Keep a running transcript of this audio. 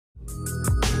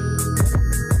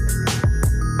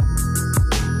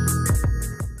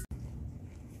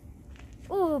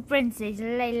Princess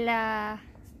Layla.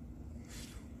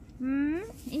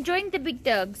 Enjoying the big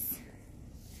dogs.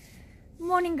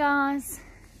 Morning, guys,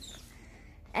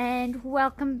 and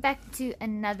welcome back to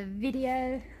another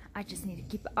video. I just need to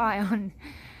keep an eye on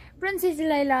Princess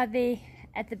Layla there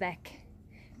at the back.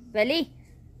 Billy,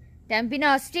 don't be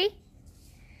nasty.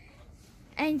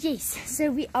 And yes,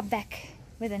 so we are back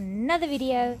with another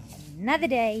video, another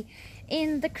day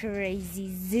in the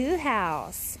crazy zoo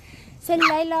house. So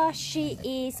Layla, she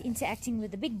is interacting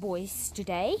with the big boys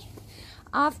today.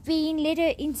 I've been let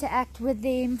her interact with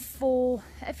them for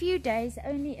a few days,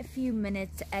 only a few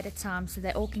minutes at a time, so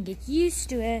they all can get used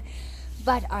to her.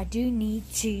 But I do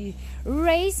need to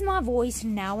raise my voice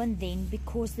now and then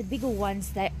because the bigger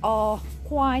ones, they are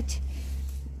quite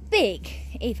big,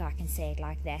 if I can say it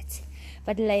like that.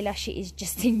 But Layla, she is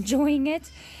just enjoying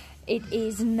it. It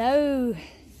is no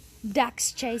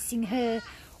ducks chasing her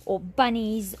or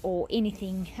bunnies or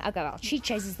anything. Okay, well, she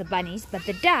chases the bunnies, but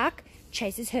the duck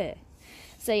chases her.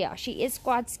 So yeah, she is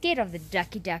quite scared of the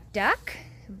ducky duck.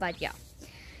 But yeah,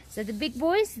 so the big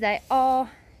boys, they are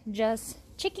just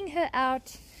checking her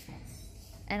out,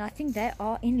 and I think they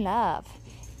are in love.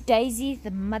 Daisy, the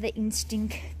mother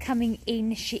instinct coming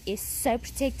in, she is so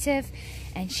protective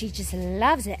and she just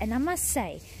loves it. And I must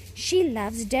say, she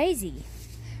loves Daisy.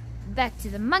 Back to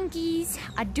the monkeys.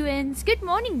 Aduans, good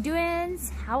morning,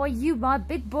 Duans. How are you, my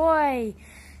big boy?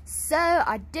 So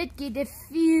I did get a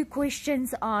few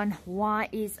questions on why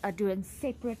is Aduan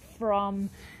separate from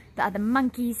the other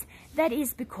monkeys. That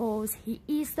is because he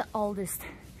is the oldest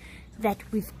that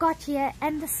we've got here,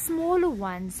 and the smaller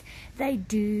ones, they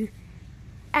do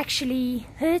actually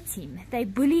hurt him. They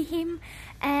bully him,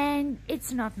 and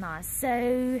it's not nice.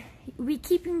 So we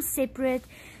keep him separate,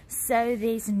 so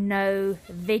there's no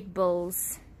vet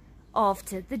bills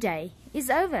after the day is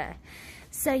over.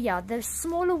 So yeah, the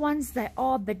smaller ones, they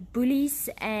are a bit bullies,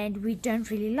 and we don't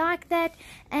really like that.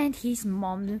 And his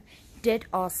mom did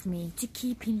ask me to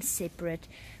keep him separate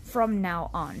from now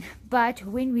on. But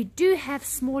when we do have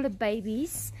smaller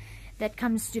babies that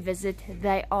comes to visit,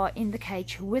 they are in the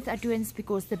cage with Aduans,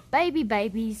 because the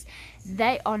babies,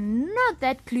 they are not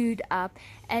that clued up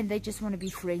and they just want to be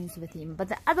friends with him. But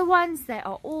the other ones, they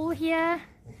are all here.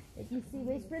 Let me see,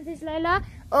 where's Princess Layla?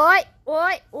 Oi,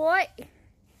 oi, oi,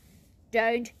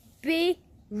 don't be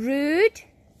rude,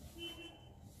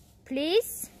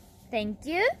 please. Thank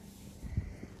you.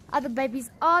 Other babies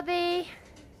are there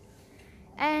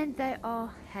and they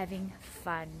are having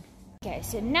fun. Okay,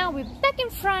 so now we're back in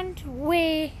front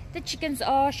where the chickens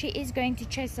are. She is going to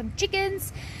chase some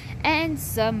chickens and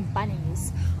some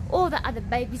bunnies. All the other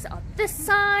babies are this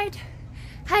side.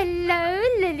 Hello,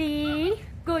 Lily,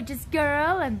 gorgeous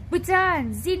girl, and Buddha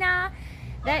and Zina.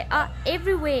 They are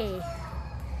everywhere.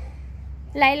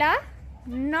 Layla,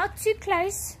 not too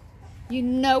close. You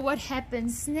know what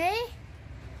happens, ne?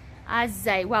 I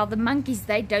say, well, the monkeys,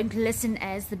 they don't listen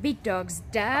as the big dogs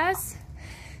does.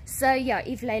 So yeah,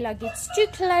 if Layla gets too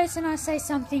close and I say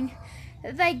something,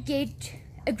 they get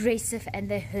aggressive and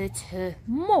they hurt her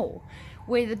more.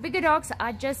 Where the bigger dogs,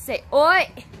 I just say, oi,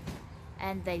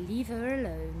 and they leave her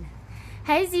alone.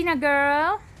 Hey, Zina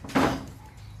girl.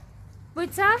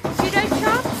 Buta, judo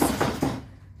chops?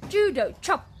 Judo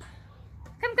chop.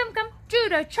 Come, come, come,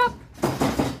 judo chop.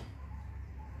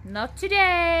 Not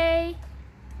today.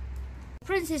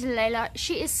 Princess Layla,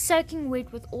 she is soaking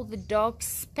wet with all the dog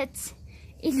spit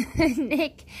in her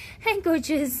neck. And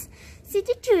gorgeous. So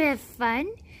did you have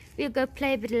fun? We'll go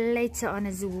play a bit later on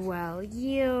as well.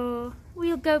 Yeah,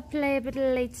 we'll go play a bit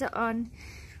later on.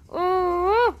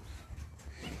 Oh,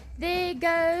 there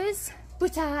goes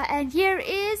Buta, and here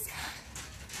is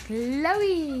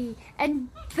Chloe and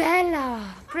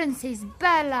Bella, Princess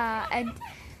Bella, and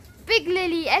Big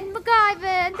Lily and MacGyver,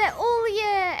 and they're all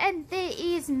here. And there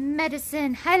is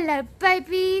Madison. Hello,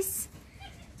 babies.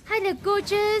 Hello,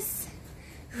 gorgeous.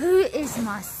 Who is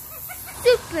my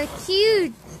super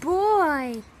cute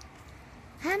boy?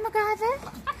 Hi,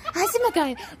 MacGyver. How's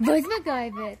MacGyver? Where's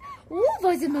MacGyver? Oh,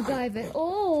 where's MacGyver?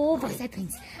 Oh, where's that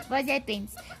pins? Where's that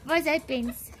pins? Where's that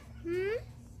pins?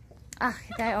 Ah,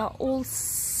 they are all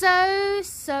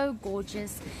so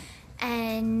gorgeous.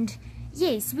 And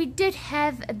yes, we did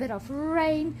have a bit of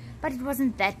rain, but it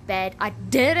wasn't that bad. I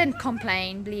didn't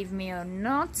complain, believe me or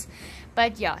not.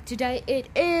 But yeah, today it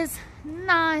is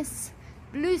nice,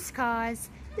 blue skies,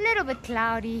 a little bit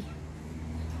cloudy,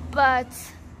 but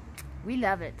we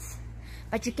love it.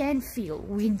 But you can feel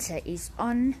winter is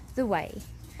on the way.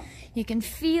 You can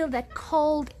feel that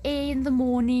cold air in the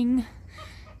morning,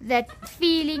 that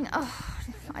feeling, oh,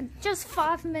 just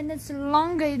 5 minutes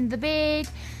longer in the bed.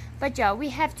 But yeah, we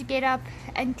have to get up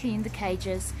and clean the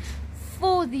cages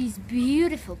for these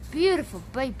beautiful, beautiful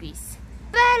babies.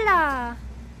 Bella!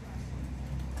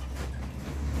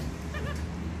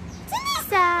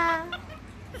 Denisa!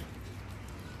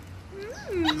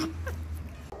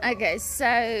 Okay,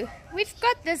 so we've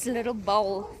got this little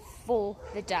bowl for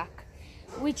the duck,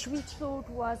 which we thought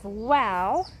was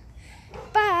wow,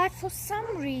 but for some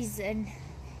reason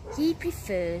he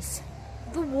prefers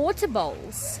the water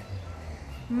bowls.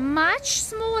 Much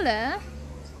smaller,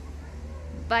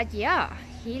 but yeah,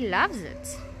 he loves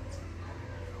it.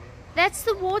 That's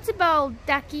the water bowl,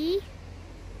 ducky.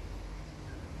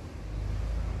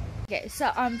 Okay,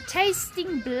 so I'm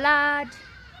tasting blood,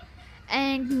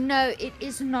 and no, it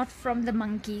is not from the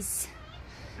monkeys.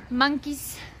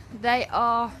 Monkeys, they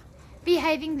are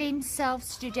behaving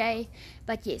themselves today.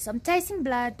 But yes, I'm tasting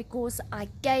blood because I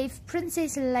gave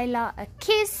Princess Layla a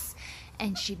kiss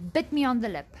and she bit me on the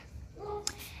lip.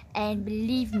 And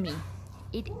believe me,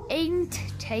 it ain't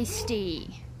tasty.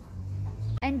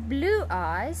 And Blue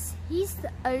Eyes, he's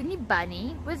the only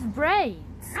bunny with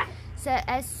brains. So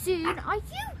as soon, are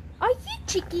you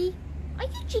cheeky? Are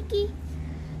you cheeky?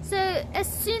 So as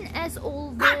soon as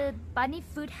all the bunny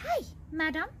food, hey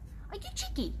madam, are you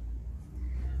cheeky?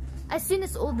 As soon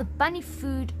as all the bunny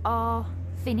food are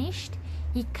finished,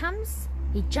 he comes,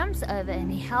 he jumps over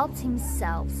and he helps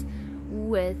himself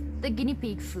with the guinea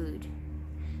pig food.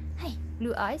 Hey,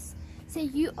 Blue Eyes, so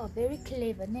you are very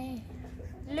clever, ne?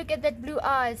 Look at that Blue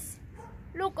Eyes.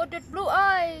 Look at that Blue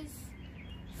Eyes.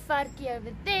 Farky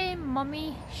over there,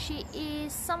 mommy, she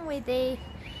is somewhere there,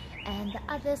 and the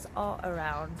others are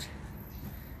around.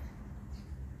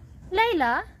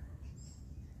 Layla,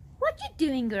 what you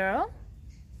doing, girl?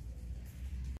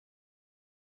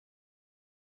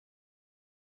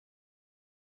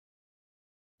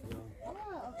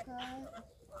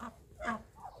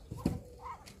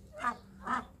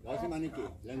 Laat maar een keer,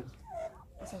 links.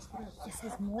 Dit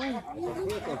is mooi. Dat is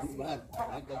goed of wat?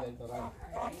 Maak dat in terang.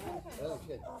 Oh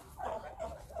shit.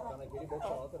 Kan ik hierdie boks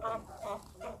water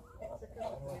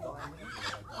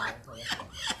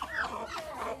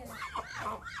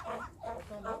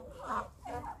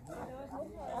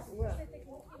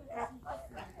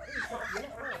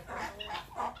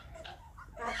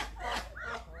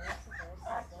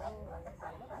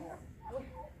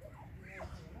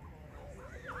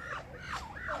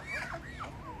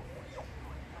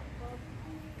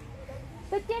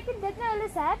Beteken dit nou hulle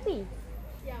is happy?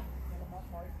 Ja.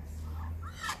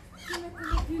 Wat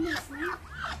hulle doen is nie.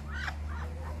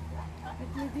 Wat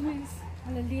hulle doen is,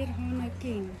 hulle leer haar nou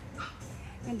ken.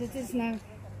 Want dit is nou,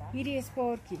 hierdie is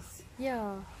paartjies. Ja.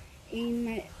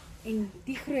 En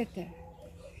die grootte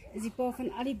is die pa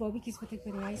van al die babietjies wat ek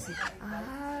by die huis het.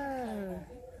 Oh,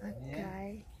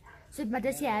 okay. So, maar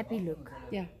dis die happy look?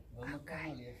 Ja.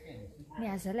 Okay.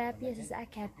 Nee, as hulle happy is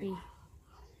ek happy.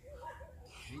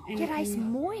 En Jy is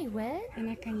mooi, hoor. En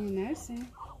ek kan jou nou sê.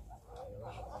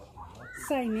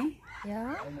 Sy nie. Ja?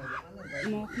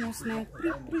 Maak ons nou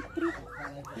priep, priep, priep.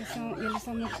 Julle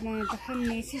sal nog maar begin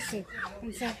nesie sit.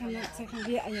 En sy gaan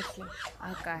weer eiers lê.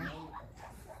 Okay.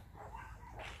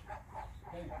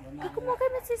 Kyk hoe maak hy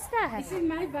met sy stert. Ek sê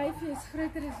my wyfie is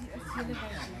groter as julle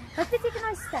wyfie. Wat beteken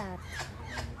hy stert?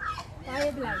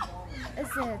 Baie bly.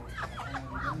 Is dit?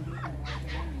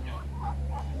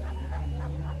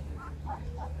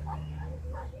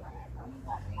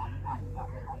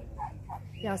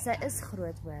 Ja, sy is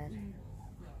groot, hoor.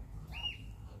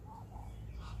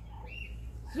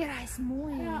 Hier, hy is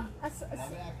mooi. Ja,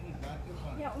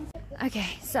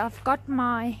 Okay, so I've got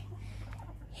my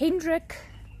Hendrik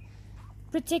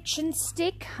protection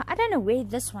stick. I don't know where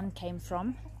this one came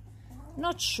from.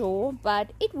 Not sure,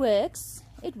 but it works.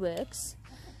 It works.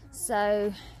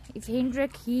 So if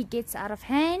Hendrik, he gets out of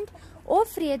hand, or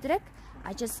Frederik,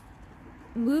 I just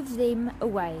move them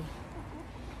away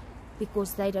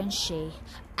because they don't share.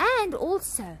 And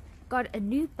also got a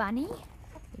new bunny.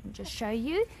 Let me just show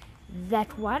you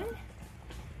that one.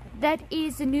 That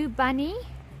is a new bunny.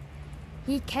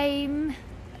 He came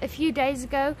a few days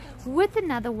ago with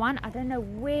another one. I don't know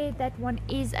where that one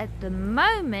is at the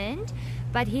moment,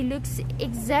 but he looks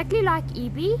exactly like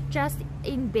Evie, just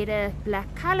in better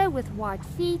black color with white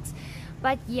feet.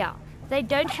 But yeah, they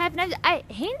don't have no. Hey,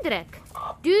 Hendrik,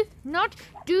 do not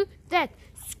do that.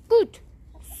 Scoot,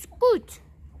 scoot.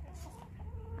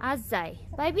 Azai,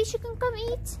 baby, you can come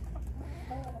eat.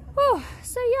 Oh,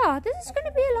 so yeah, this is going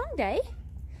to be a long day,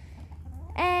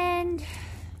 and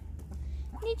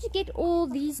need to get all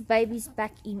these babies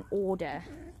back in order.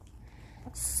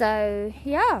 So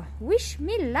yeah, wish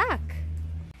me luck.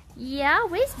 Yeah,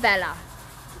 where's Bella?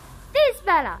 There's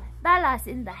Bella. Bella's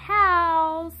in the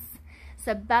house.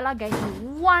 So Bella gave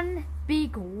me one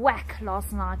big whack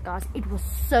last night, guys. It was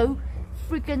so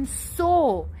freaking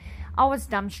sore. I was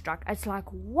dumbstruck. It's like,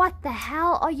 what the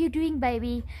hell are you doing,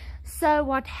 baby? So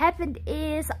what happened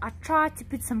is I tried to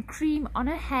put some cream on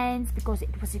her hands because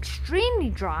it was extremely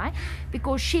dry,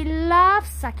 because she loves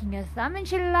sucking her thumb and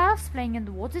she loves playing in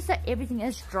the water, so everything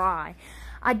is dry.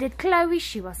 I did Chloe,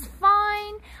 she was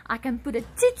fine. I can put a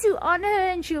tutu on her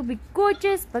and she'll be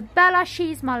gorgeous. But Bella,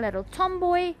 she's my little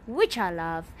tomboy, which I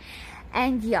love.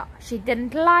 And yeah, she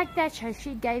didn't like that, so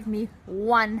she gave me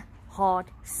one hard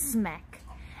smack.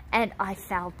 And I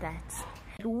felt that.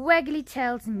 Waggly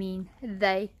tails mean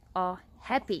they are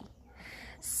happy.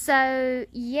 So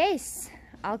yes,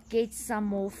 I'll get some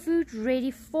more food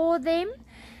ready for them.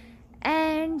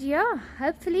 And yeah,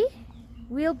 hopefully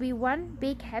we'll be one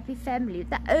big happy family.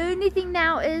 The only thing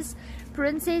now is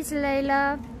Princess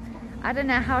Layla. I don't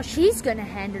know how she's gonna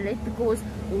handle it, because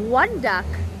one duck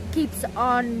keeps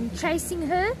on chasing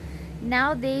her.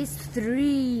 Now there's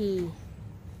 3.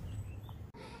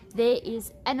 There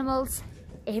is animals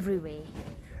everywhere,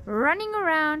 running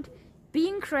around,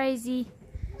 being crazy,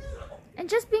 and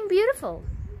just being beautiful.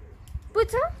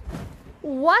 Buta,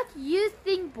 what you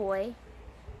think, boy?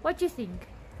 What you think?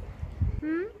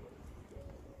 There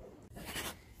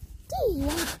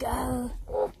you go.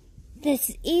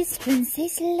 This is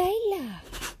Princess Layla.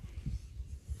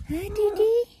 Huh,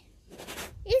 Didi?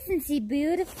 Isn't she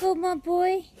beautiful, my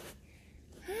boy?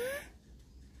 Huh?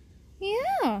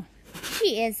 Yeah,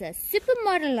 she is a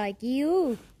supermodel like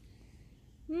you.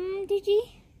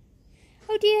 Didi?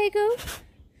 Oh, Diego.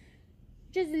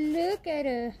 Just look at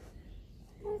her.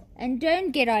 And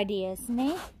don't get ideas,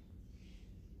 ne?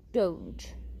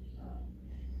 Don't.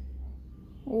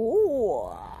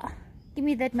 Oh, give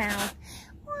me that mouth.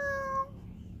 Wow.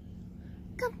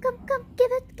 Come,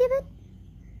 give it.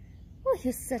 Oh,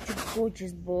 you're such a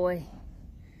gorgeous boy.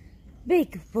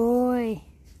 Big boy.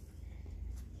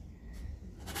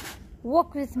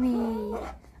 Walk with me.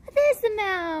 There's the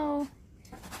mouth.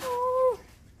 Oh.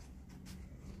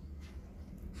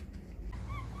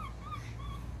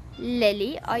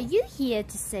 Lily, are you here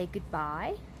to say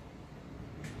goodbye?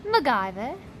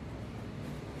 MacGyver.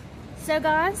 So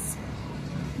guys,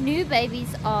 new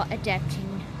babies are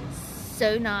adapting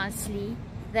so nicely.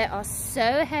 They are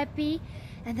so happy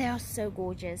and they are so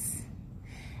gorgeous.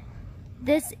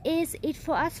 This is it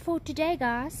for us for today,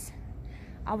 guys.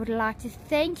 I would like to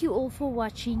thank you all for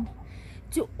watching.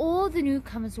 To all the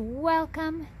newcomers,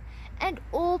 welcome. And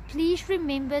all, please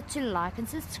remember to like and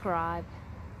subscribe.